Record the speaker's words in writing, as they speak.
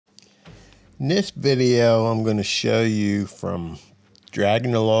In this video, I'm going to show you from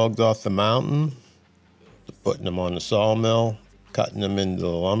dragging the logs off the mountain, to putting them on the sawmill, cutting them into the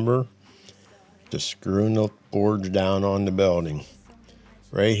lumber, to screwing the boards down on the building.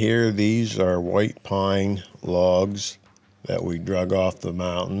 Right here, these are white pine logs that we drug off the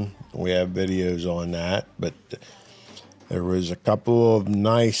mountain. We have videos on that, but there was a couple of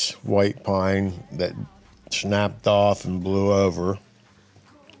nice white pine that snapped off and blew over.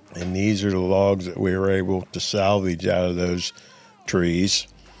 And these are the logs that we were able to salvage out of those trees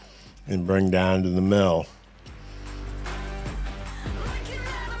and bring down to the mill.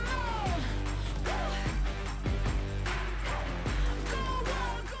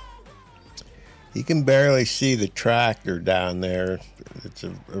 You can barely see the tractor down there. It's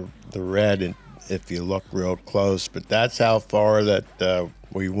the red if you look real close, but that's how far that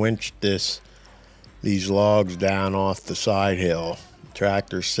we winched these logs down off the side hill.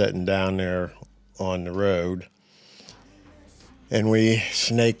 Tractor's sitting down there on the road, and we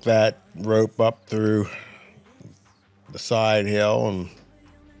snake that rope up through the side hill and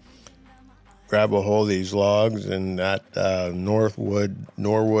grab a hold of these logs, and that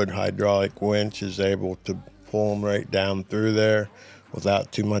Norwood hydraulic winch is able to pull them right down through there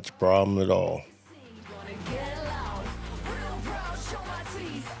without too much problem at all.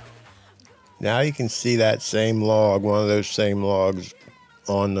 Now you can see that same log, one of those same logs,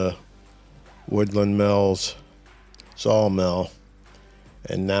 on the Woodland Mills sawmill.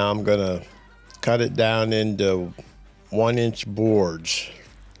 And now I'm gonna cut it down into 1-inch boards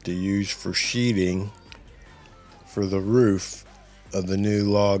to use for sheeting for the roof of the new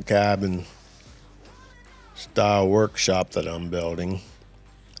log cabin style workshop that I'm building.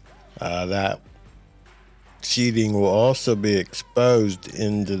 That sheeting will also be exposed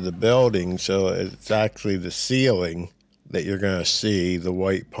into the building, so it's actually the ceiling that you're going to see, the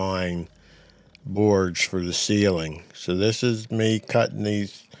white pine boards for the ceiling. So this is me cutting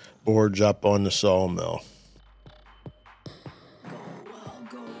these boards up on the sawmill.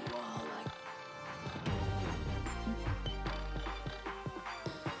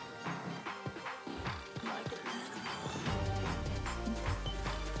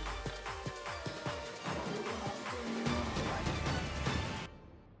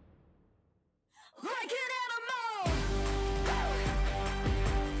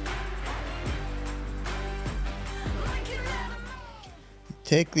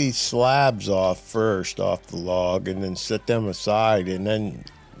 Take these slabs off first, off the log, and then set them aside, and then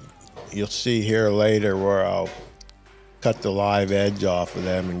you'll see here later where I'll cut the live edge off of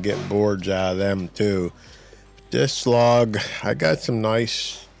them and get boards out of them too. This log, I got some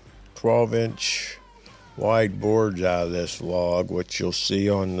nice 12-inch wide boards out of this log, which you'll see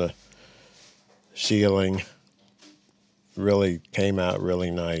on the ceiling. Really came out really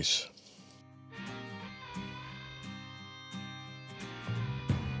nice.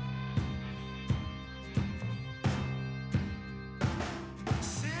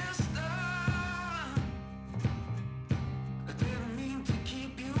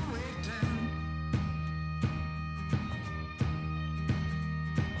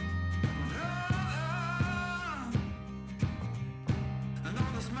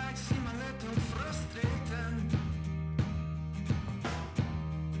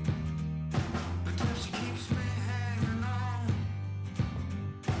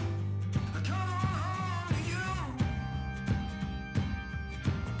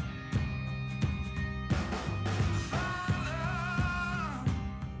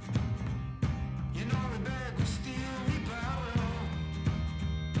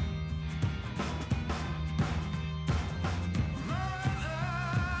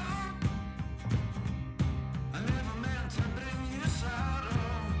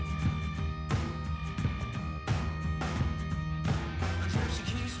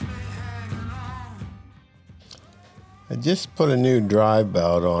 I just put a new drive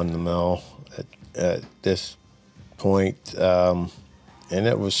belt on the mill at this point, and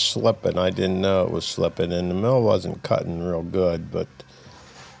it was slipping. I didn't know it was slipping, and the mill wasn't cutting real good, but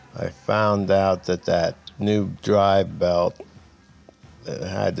I found out that new drive belt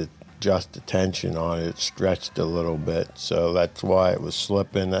had to adjust the tension on it. It stretched a little bit, so that's why it was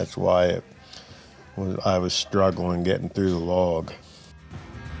slipping. That's why I was struggling getting through the log.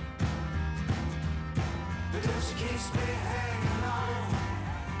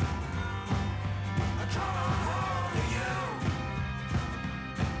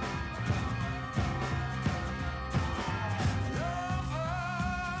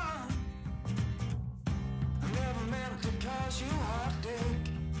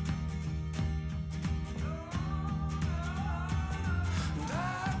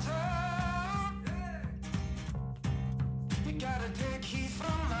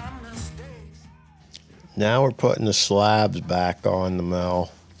 Now we're putting the slabs back on the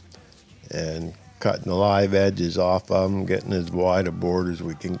mill and cutting the live edges off of them, getting as wide a board as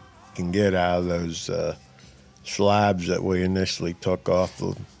we can get out of those slabs that we initially took off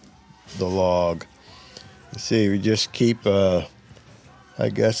the log. You see, we just keep I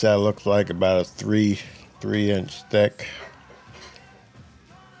guess that looks like about a 3-inch thick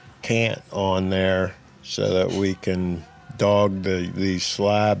cant on there, so that we can dog these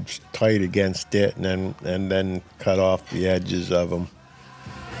slabs tight against it, and then cut off the edges of them.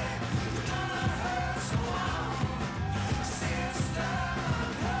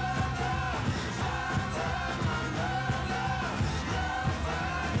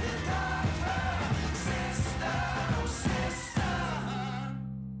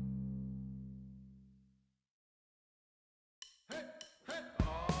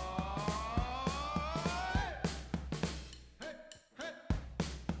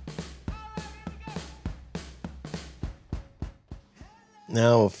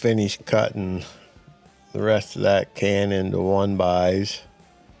 Now we'll finish cutting the rest of that can into 1-bys,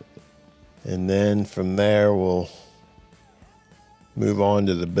 and then from there we'll move on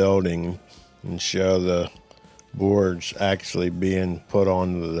to the building and show the boards actually being put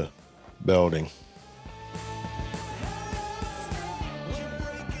onto the building.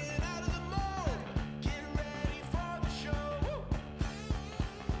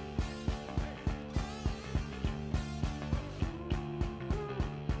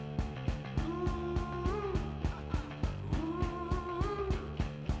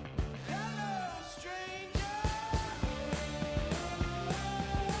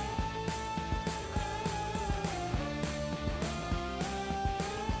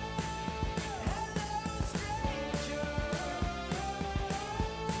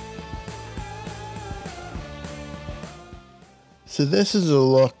 So this is a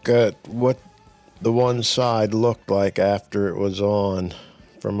look at what the one side looked like after it was on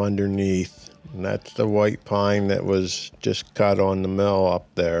from underneath. And that's the white pine that was just cut on the mill up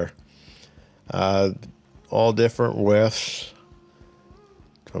there. All different widths,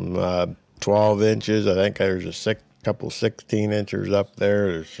 from 12 inches. I think there's a couple 16 inches up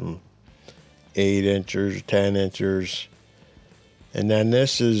there. There's some 8 inches, 10 inches. And then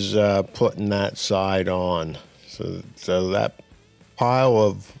this is putting that side on. So that pile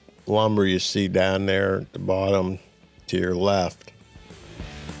of lumber you see down there at the bottom to your left,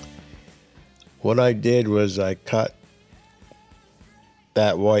 what I did was I cut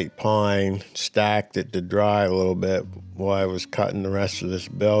that white pine, stacked it to dry a little bit while I was cutting the rest of this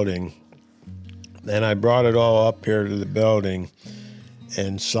building. Then I brought it all up here to the building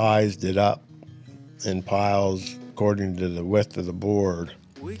and sized it up in piles according to the width of the board.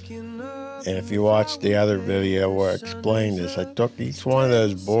 And if you watch the other video where I explained this, I took each one of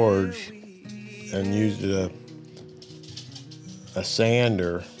those boards and used a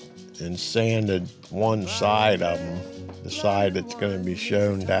sander and sanded one side of them, the side that's going to be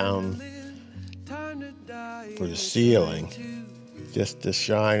shown down for the ceiling, just to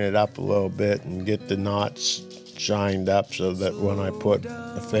shine it up a little bit and get the knots shined up, so that when I put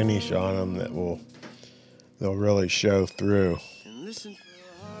a finish on them, they'll really show through.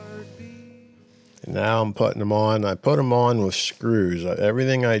 And now I'm putting them on. I put them on with screws.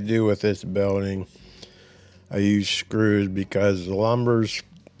 Everything I do with this building, I use screws, because the lumber's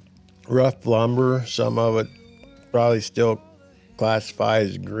rough lumber. Some of it probably still classifies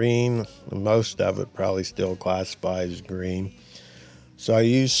as green. Most of it probably still classifies as green. So I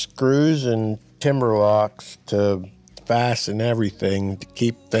use screws and timber locks to fasten everything, to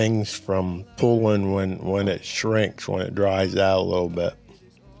keep things from pulling when it shrinks, when it dries out a little bit.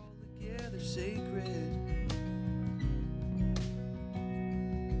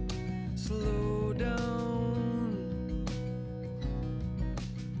 Slow down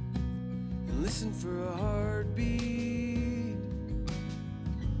and listen for a heartbeat,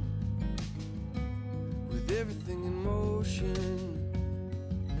 with everything in motion.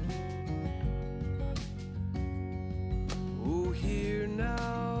 Oh, here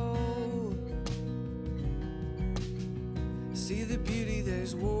now, see the beauty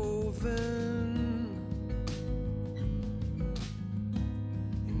that's woven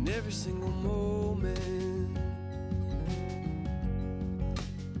in every single moment.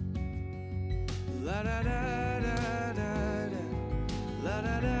 La da da da da da, la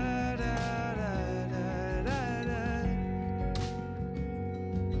da da da da da da.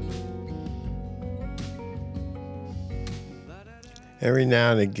 Every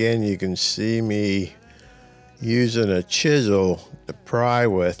now and again you can see me using a chisel to pry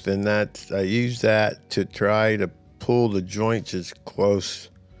with, and I use that to try to pull the joints as close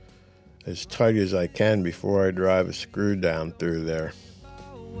as tight as I can before I drive a screw down through there.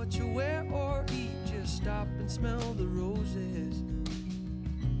 What you wear or eat, just stop and smell the roses.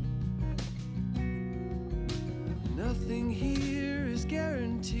 Nothing here is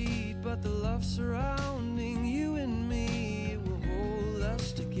guaranteed, but the love surrounding you and me will hold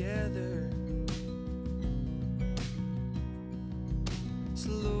us together.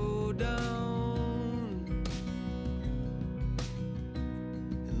 Slow down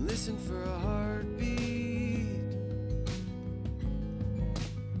and listen for a heartbeat,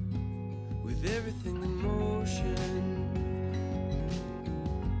 with everything in motion.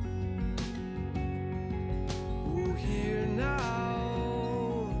 Oh, here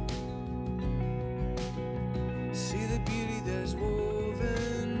now, see the beauty that is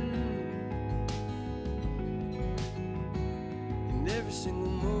woven in every single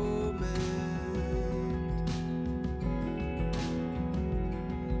moment.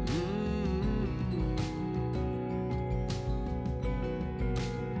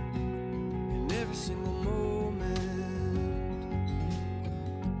 In every single moment.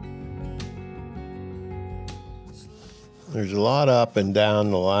 There's a lot up and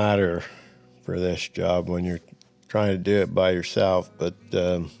down the ladder for this job when you're trying to do it by yourself, but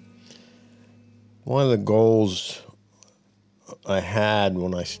one of the goals I had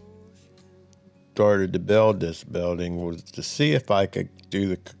when I started to build this building was to see if I could do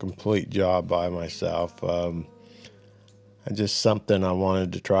the complete job by myself. Just something I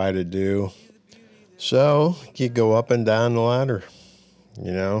wanted to try to do. So you go up and down the ladder.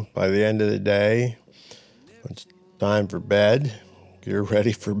 You know, by the end of the day, it's time for bed, you're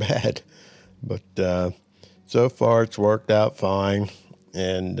ready for bed. But so far it's worked out fine,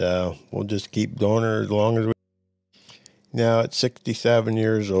 and we'll just keep doing it as long as we. Now at 67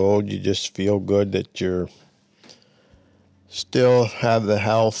 years old, you just feel good that you're still have the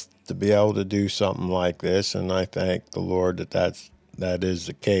health to be able to do something like this, and I thank the Lord that is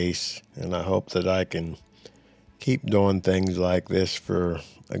the case, and I hope that I can keep doing things like this for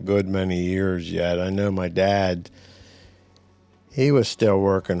a good many years yet. I know my dad, he was still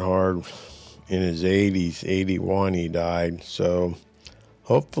working hard in his 80s. 81 he died, so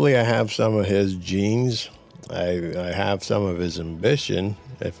hopefully I have some of his genes. I have some of his ambition.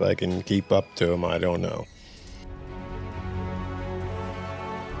 If I can keep up to him, I don't know.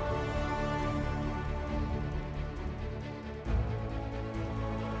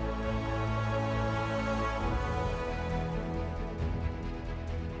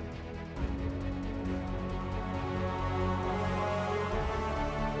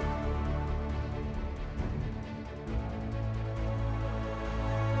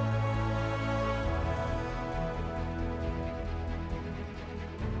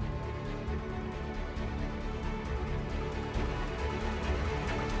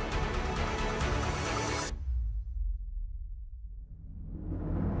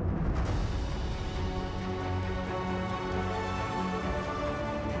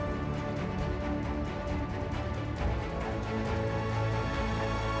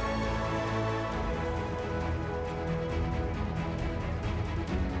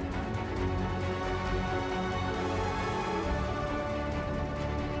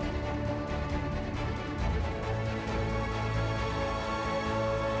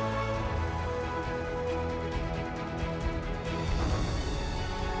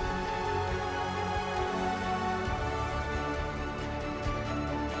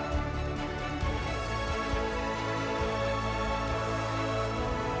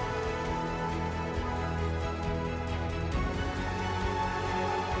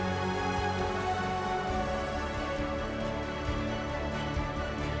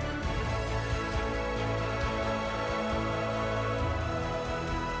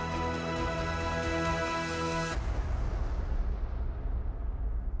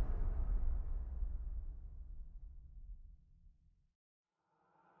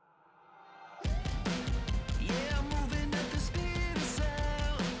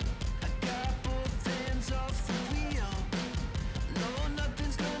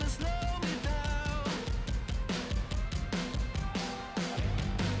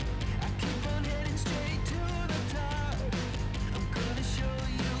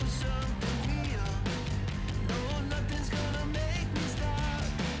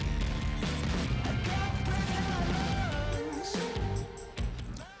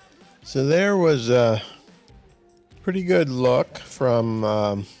 So there was a pretty good look from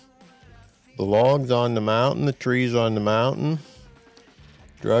the logs on the mountain, the trees on the mountain,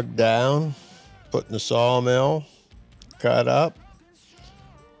 drug down, put in the sawmill, cut up,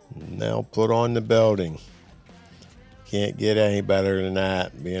 and now put on the building. Can't get any better than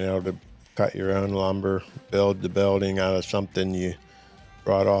that, being able to cut your own lumber, build the building out of something you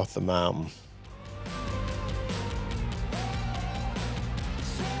brought off the mountain.